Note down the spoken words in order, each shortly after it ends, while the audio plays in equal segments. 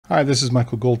Hi, this is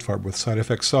Michael Goldfarb with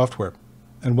KineFX Software,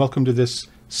 and welcome to this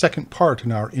second part in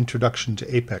our Introduction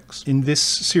to Apex. In this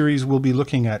series, we'll be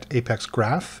looking at Apex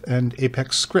Graph and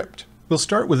Apex Script. We'll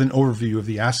start with an overview of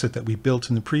the asset that we built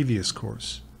in the previous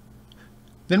course.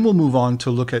 Then we'll move on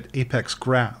to look at Apex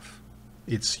Graph,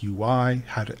 its UI,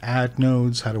 how to add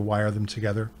nodes, how to wire them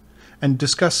together, and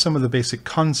discuss some of the basic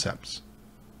concepts.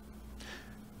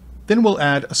 Then we'll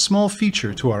add a small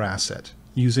feature to our asset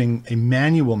using a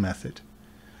manual method.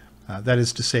 That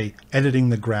is to say, editing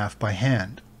the graph by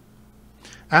hand.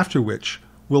 After which,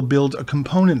 we'll build a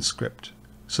component script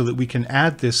so that we can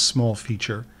add this small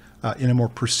feature in a more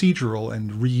procedural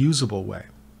and reusable way.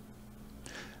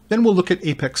 Then we'll look at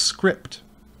Apex Script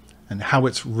and how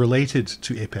it's related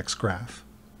to Apex Graph.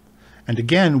 And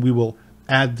again, we will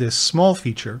add this small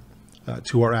feature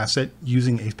to our asset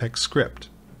using Apex Script.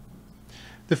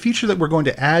 The feature that we're going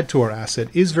to add to our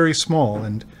asset is very small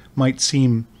and might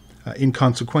seem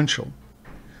inconsequential.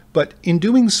 But in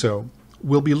doing so,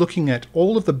 we'll be looking at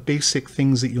all of the basic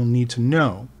things that you'll need to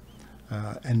know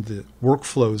and the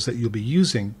workflows that you'll be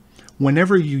using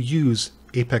whenever you use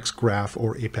Apex Graph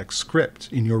or Apex Script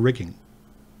in your rigging.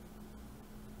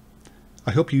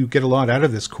 I hope you get a lot out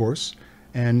of this course,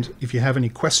 and if you have any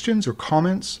questions or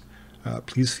comments,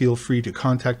 please feel free to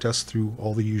contact us through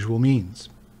all the usual means.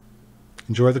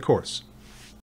 Enjoy the course.